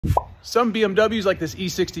Some BMWs like this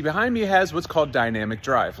E60 behind me has what's called dynamic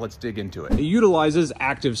drive. Let's dig into it. It utilizes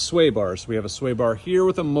active sway bars. We have a sway bar here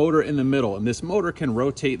with a motor in the middle, and this motor can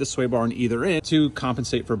rotate the sway bar on either end to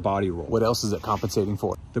compensate for body roll. What else is it compensating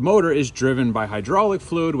for? The motor is driven by hydraulic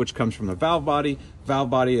fluid, which comes from the valve body. Valve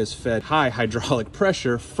body is fed high hydraulic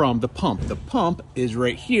pressure from the pump. The pump is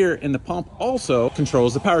right here, and the pump also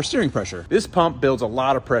controls the power steering pressure. This pump builds a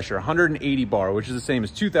lot of pressure, 180 bar, which is the same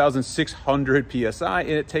as 2,600 PSI,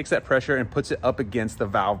 and it takes that pressure and puts it up against the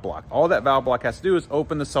valve block. All that valve block has to do is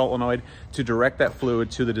open the solenoid to direct that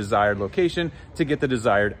fluid to the desired location to get the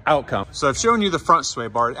desired outcome. So I've shown you the front sway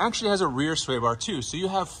bar. It actually has a rear sway bar too, so you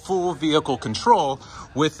have full vehicle control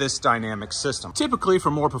with this dynamic system. Typically,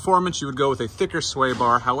 for more performance, you would go with a thicker sway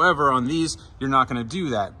bar. However, on these, you're not going to do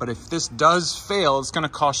that. But if this does fail, it's going to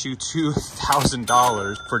cost you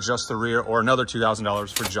 $2,000 for just the rear, or another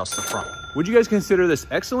 $2,000 for just the front. Would you guys consider this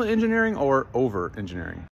excellent engineering or over engineering?